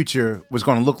what your future was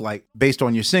going to look like based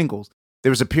on your singles, there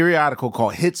was a periodical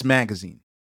called Hits Magazine.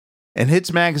 And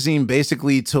Hits Magazine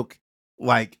basically took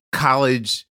like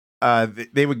college,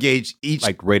 they would gauge each,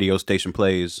 like radio station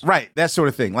plays, right? That sort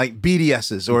of thing, like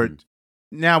BDSs, or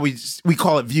now we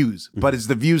call it views, but it's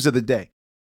the views of the day.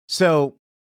 So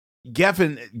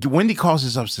Wendy calls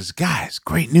us up and says, "Guys,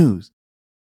 great news!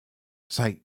 It's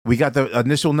like we got the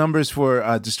initial numbers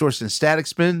for Distortion and Static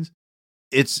spins.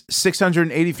 It's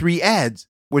 683 ads,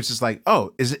 which is like,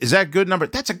 oh, is that a good number?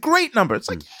 That's a great number. It's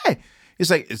like, yeah, it's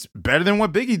like it's better than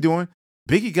what Biggie doing.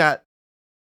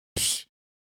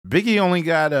 Biggie only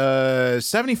got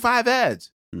 75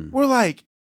 ads. We're like,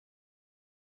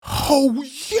 oh,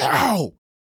 yo.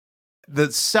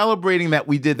 The celebrating that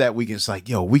we did that weekend, it's like,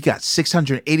 yo, we got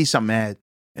 680 something ads,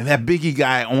 and that Biggie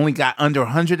guy only got under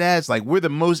 100 ads. Like, we're the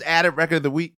most added record of the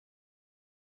week.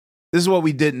 This is what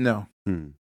we didn't know.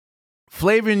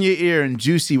 Flavor in Your Ear and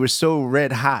Juicy were so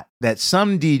red hot that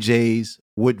some DJs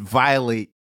would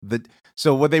violate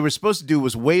so what they were supposed to do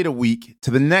was wait a week to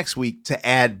the next week to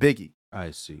add Biggie.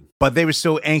 I see. But they were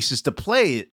so anxious to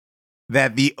play it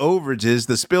that the overages,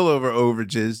 the spillover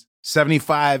overages,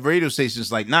 75 radio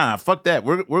stations like, nah, fuck that.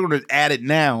 We're going to add it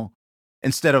now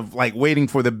instead of like waiting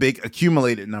for the big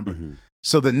accumulated number.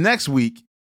 So the next week,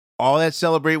 all that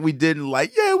celebrating we did, and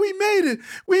like, yeah, we made it.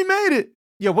 We made it.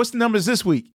 Yeah, what's the numbers this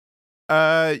week?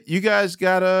 You guys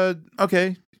got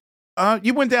okay.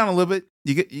 You went down a little bit.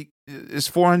 It's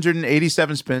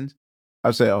 487 spins.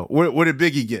 I'll say, oh, what did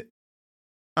Biggie get?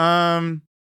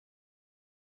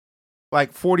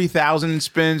 Like 40,000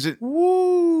 spins.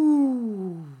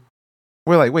 Woo!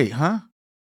 We're like, wait, huh?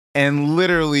 And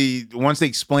literally, once they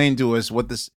explained to us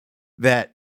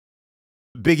that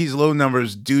Biggie's low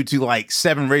numbers due to like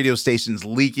 7 radio stations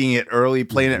leaking it early,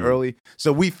 playing it early.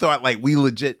 So we thought like we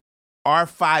legit, our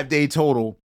 5-day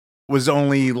total was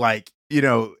only like,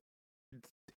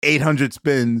 800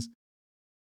 spins.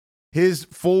 His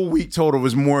full week total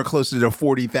was more closer to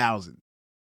 40,000.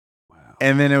 Wow.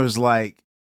 And then it was like,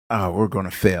 oh, we're going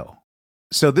to fail.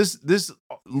 So this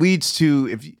leads to,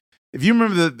 if you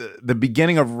remember the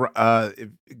beginning of,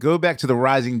 go back to the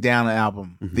Rising Down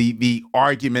album, the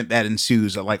argument that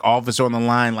ensues, like all of us on the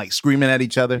line, like screaming at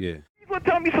each other. Yeah. People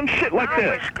tell me some shit like that.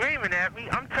 You're screaming at me.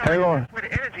 I'm telling you where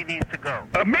the energy needs to go.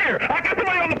 Amir, I got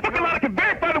somebody on the fucking line that can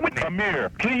verify the witness.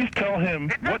 Amir, please tell him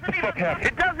what the fuck happened.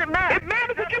 It doesn't matter. It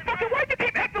matters if you fucking right. You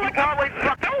keep acting like always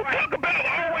fucking don't talk about it.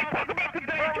 Always talk about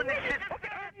today.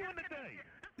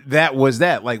 That was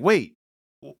that. Like, wait,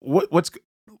 what's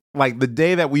like the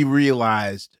day that we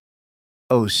realized,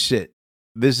 oh shit,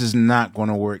 this is not going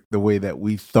to work the way that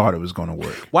we thought it was going to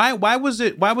work. Why was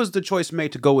the choice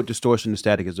made to go with Distortion and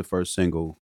Static as the first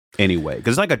single anyway?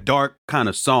 Because it's like a dark kind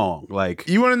of song. Like,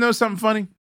 you want to know something funny?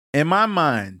 In my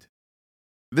mind,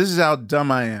 this is how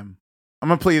dumb I am. I'm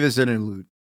going to play this interlude.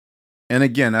 And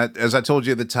again, as I told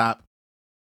you at the top,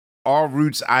 all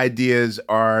Roots ideas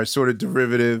are sort of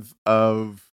derivative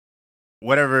of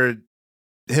whatever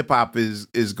hip hop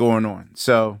is going on.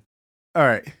 So, all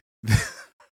right.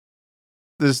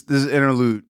 this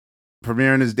interlude,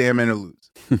 premiering this damn interludes.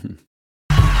 See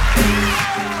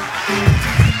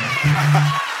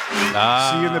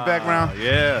you in the background?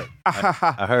 Yeah.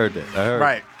 I heard that. I heard.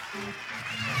 Right.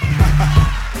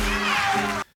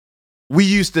 We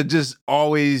used to just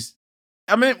always,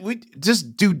 we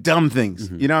just do dumb things.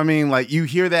 You know what I mean? Like you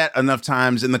hear that enough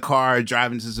times in the car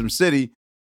driving to some city,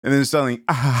 and then suddenly,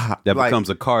 that becomes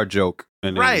a car joke.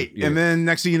 And then, right. Yeah. And then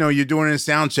next thing you know, you're doing a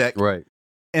sound check. Right.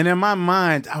 And in my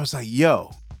mind, I was like,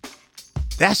 yo,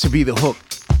 that should be the hook.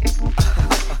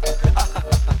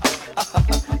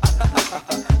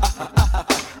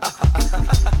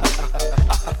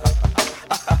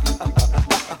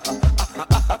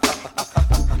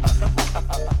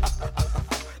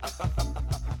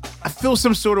 I feel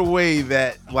some sort of way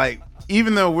that, like,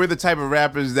 even though we're the type of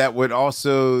rappers that would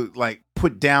also, like,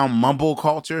 put down mumble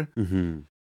culture,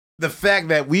 the fact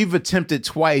that we've attempted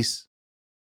twice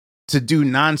to do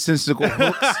nonsensical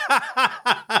hooks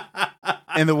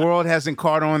and the world hasn't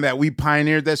caught on that we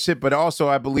pioneered that shit, but also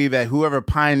I believe that whoever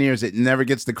pioneers it never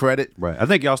gets the credit. Right. I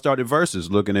think y'all started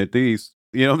verses looking at these.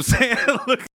 You know what I'm saying?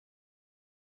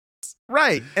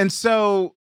 Right. And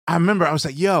so I remember I was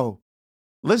like, yo,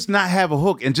 let's not have a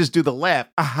hook and just do the laugh.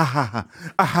 I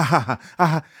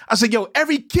was like, yo,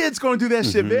 every kid's going to do that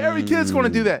shit, man. Every kid's going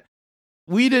to do that.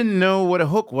 We didn't know what a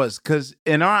hook was because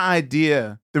in our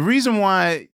idea, the reason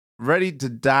why Ready to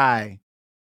Die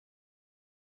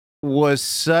was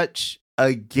such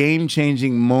a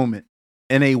game-changing moment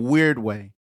in a weird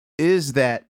way is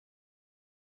that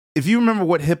if you remember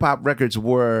what hip-hop records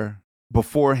were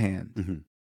beforehand,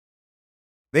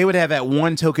 they would have that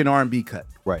one token R&B cut.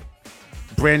 Right.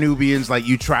 Brand Nubians, like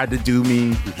You Tried to Do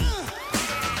Me.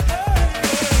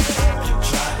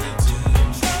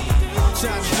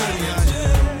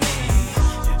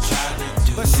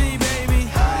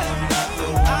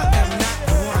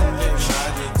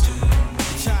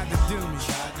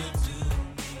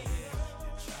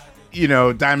 You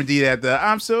know, Diamond D had the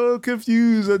I'm so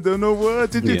confused, I don't know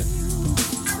what to do. Yeah.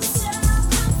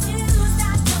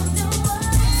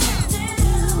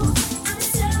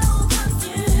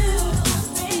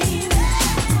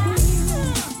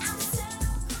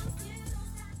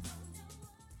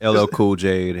 LL Cool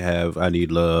J to have I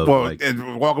Need Love. Well, like,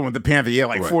 and Walking with the Panther, yeah,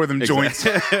 like right. 4 of them joints.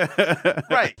 Right.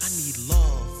 I need love.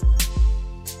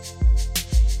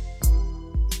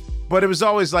 But it was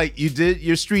always like you did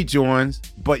your street joints,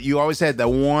 but you always had the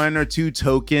 1 or 2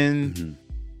 token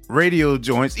radio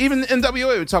joints. Even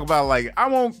NWA would talk about like, I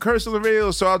won't curse on the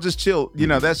radio, so I'll just chill, you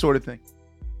know, that sort of thing.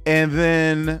 And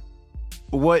then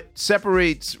what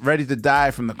separates Ready to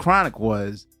Die from The Chronic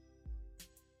was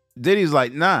Diddy's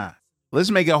like, nah, let's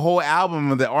make a whole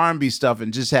album of the R&B stuff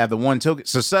and just have the 1 token.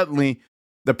 So suddenly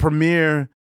the premier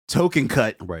token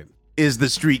cut is the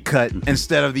street cut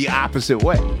instead of the opposite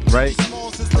way, right?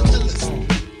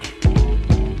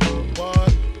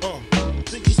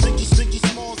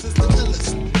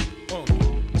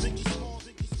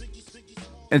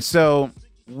 And so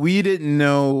we didn't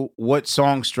know what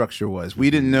song structure was. We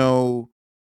didn't know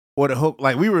what a hook,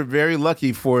 like we were very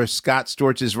lucky for Scott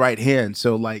Storch's right hand.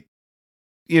 So like,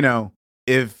 you know,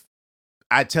 if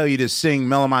I tell you to sing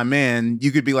Mellow My Man,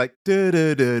 you could be like, da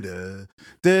da da da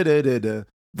da da da da.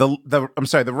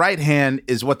 The right hand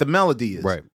is what the melody is.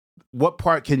 Right. What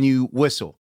part can you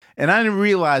whistle? And I didn't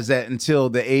realize that until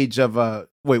the age of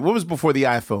what was before the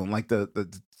iPhone? Like the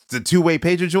two-way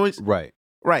pager joints? Right.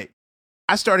 Right.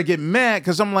 I started getting mad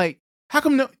because I'm like, how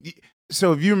come no?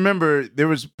 So if you remember, there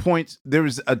was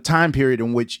a time period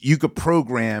in which you could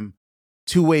program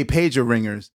two-way pager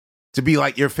ringers to be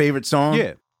like your favorite song.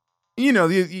 Yeah. You know,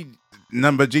 the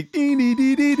number G.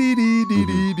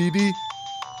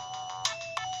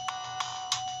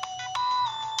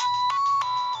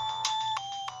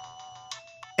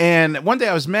 And one day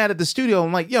I was mad at the studio.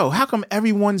 I'm like, yo, how come no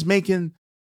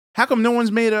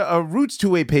one's made a Roots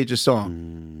two-way pager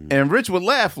song? And Rich would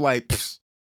laugh like, pfft.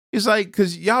 He's like,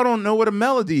 because y'all don't know what a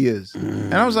melody is.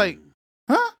 And I was like,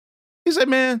 huh? He said,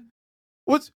 man,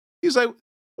 what's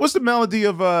the melody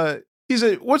of, he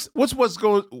said,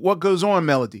 what goes on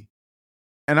melody?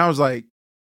 And I was like,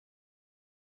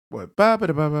 what? Ba, ba,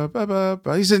 ba, ba, ba, ba,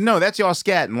 ba. He said, no, that's y'all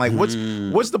scatting. Like, what's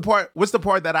the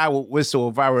part that I would whistle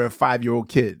if I were a 5-year-old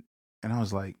kid? And I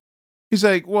was like, he's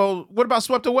like, well, what about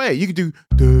Swept Away? You could do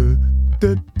duh,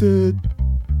 duh, duh.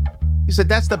 He said,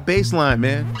 that's the bass line,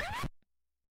 man.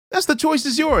 That's the choice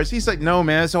is yours. He's like, no,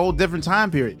 man, it's a whole different time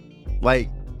period. Like,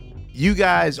 you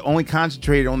guys only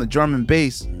concentrated on the drum and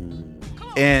bass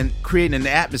and creating an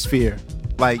atmosphere.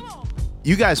 Like,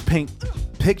 you guys paint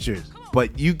pictures,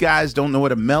 but you guys don't know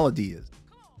what a melody is.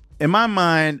 In my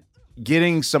mind,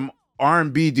 getting some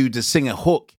R&B dude to sing a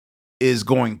hook is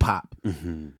going pop.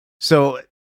 Mm-hmm. So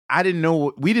we didn't know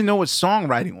what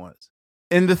songwriting was.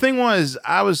 And the thing was,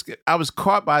 I was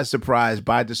caught by surprise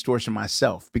by Distortion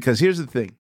myself, because here's the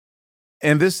thing.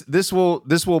 And this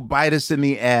will bite us in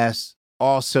the ass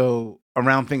also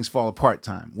around Things Fall Apart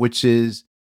time, which is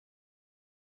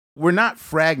we're not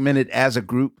fragmented as a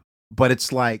group, but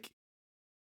it's like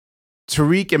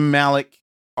Tariq and Malik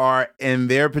are in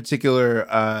their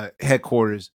particular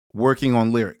headquarters working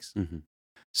on lyrics. Mm-hmm.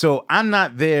 So I'm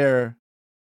not there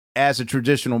as a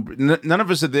traditional, none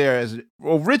of us are there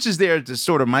Rich is there to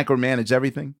sort of micromanage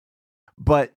everything,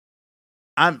 but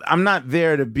I'm not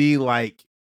there to be like,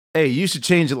 hey, you should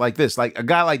change it like this. Like a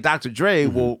guy like Dr. Dre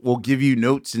will give you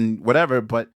notes and whatever,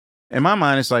 but in my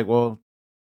mind, it's like, well,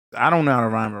 I don't know how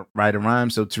to write a rhyme,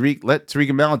 so let Tariq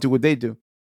and Malik do what they do.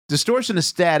 Distortion of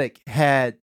Static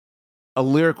had a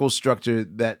lyrical structure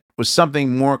that was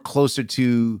something more closer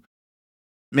to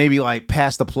maybe like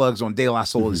Pass the Plugs on De La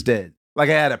Soul is Dead. Like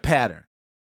I had a pattern.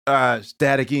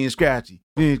 Staticky and scratchy.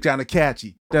 Kind of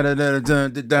catchy. The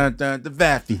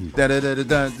vaffy.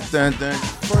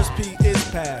 First P is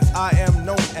pass. I am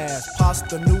known as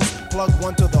Pasta News. Plug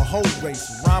one to the whole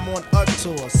race. Rhyme on a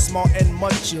tour. Small and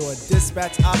mature.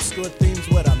 Dispatch obscure themes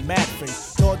with a mad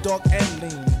face. Dog and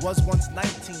lean. Was once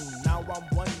 19. Now I'm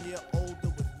 1 year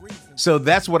older with reason. So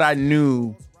that's what I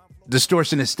knew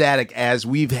Distortion of Static, as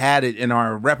we've had it in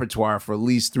our repertoire for at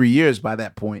least 3 years by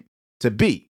that point, to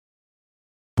be.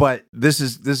 But this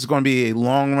is going to be a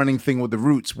long-running thing with the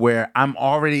Roots, where I'm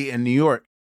already in New York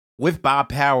with Bob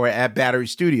Power at Battery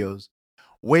Studios,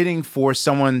 waiting for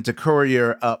someone to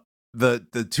courier up the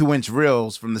 2-inch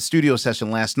reels from the studio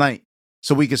session last night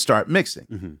so we could start mixing.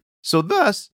 Mm-hmm. So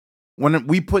thus, when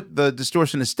we put the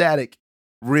Distortion of Static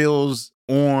reels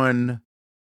on,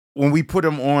 when we put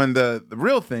them on the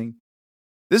real thing,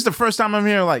 this is the first time I'm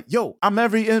hearing like, yo, I'm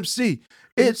every MC.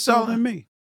 It's all in me.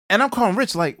 And I'm calling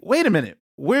Rich like, wait a minute.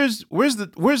 Where's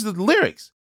the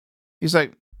lyrics? He's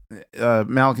like,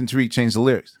 Malik and Tariq changed the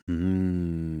lyrics.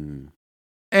 Mm.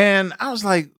 And I was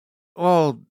like,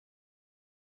 well,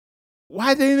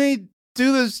 why didn't they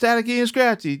do the staticky and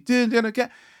scratchy?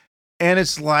 And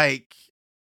it's like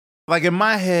in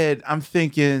my head, I'm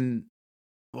thinking,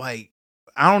 like,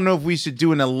 I don't know if we should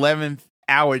do an 11th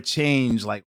hour change.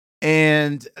 Like,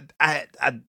 and I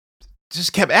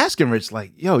just kept asking Rich,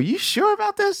 like, yo, you sure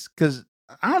about this? Because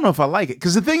I don't know if I like it.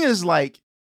 Because the thing is, like,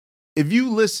 if you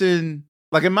listen,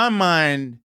 like in my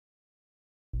mind,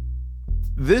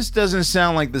 this doesn't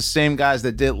sound like the same guys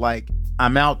that did like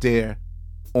I'm Out There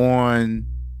on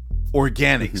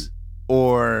Organics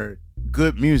or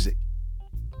Good Music.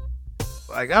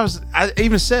 Like I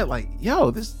even said like,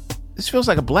 yo, this feels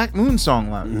like a Black Moon song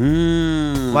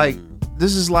line. Like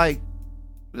this is like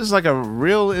a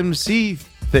real MC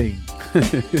thing.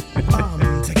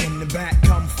 I'm taking the back,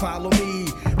 come follow me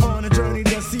on a journey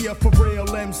to see a for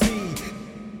real MC.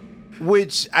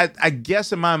 Which I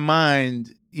guess in my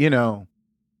mind, you know,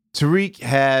 Tariq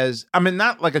has, I mean,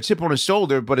 not like a chip on his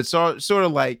shoulder, but it's sort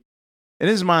of like, in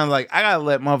his mind, like, I gotta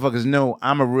let motherfuckers know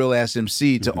I'm a real ass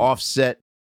MC to offset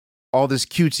all this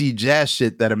cutesy jazz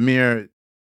shit that Amir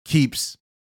keeps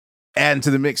adding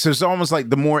to the mix. So it's almost like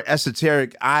the more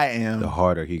esoteric I am, the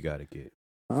harder he gotta get.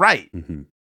 Right.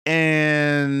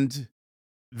 And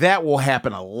that will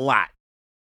happen a lot.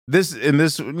 This, you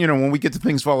know, when we get to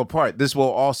Things Fall Apart, this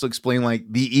will also explain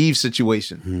like the Eve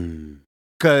situation.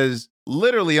 Because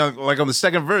literally, like on the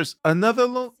second verse, another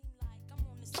little.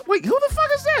 Wait, who the fuck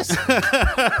is this?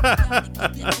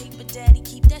 Daddy,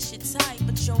 keep that shit tight,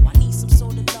 but yo, I need some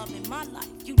sort of love in my life.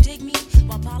 You dig me?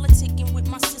 While politicking with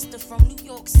my sister from New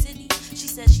York City, she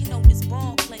says she know this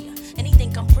ball player, and he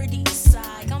think I'm pretty.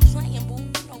 Side, I'm playing, boo.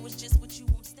 You know it's just what you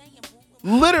want, staying, boo.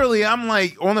 Literally, I'm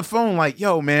like on the phone, like,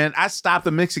 yo, man, I stopped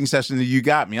the mixing session that you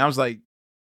got me. I was like,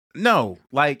 no,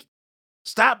 like,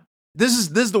 stop. This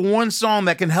is the one song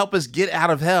that can help us get out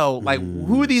of hell. Like,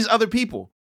 who are these other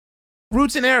people?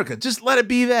 Roots and Erica, just let it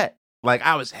be that. Like,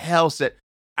 I was hell set.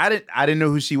 I didn't know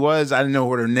who she was. I didn't know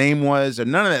what her name was or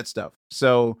none of that stuff.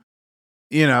 So,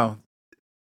 you know,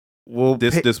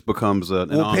 this becomes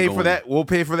we'll pay for that. We'll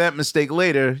pay for that mistake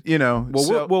later. You know.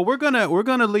 Well, we're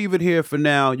gonna leave it here for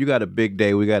now. You got a big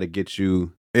day. We got to get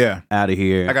you out of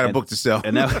here. I got a book to sell.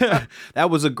 And that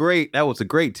was a great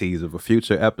tease of a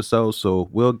future episode. So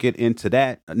we'll get into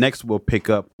that next. We'll pick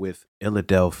up with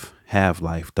Illadelph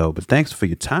Half-Life though. But thanks for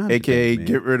your time, AKA today,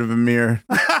 get rid of Amir.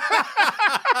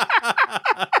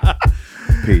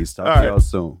 Peace. Talk to y'all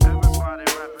soon.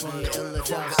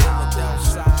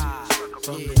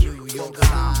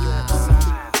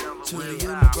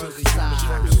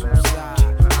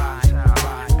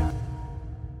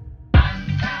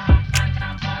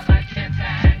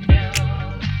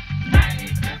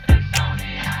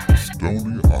 Stony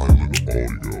Island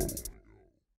Audio.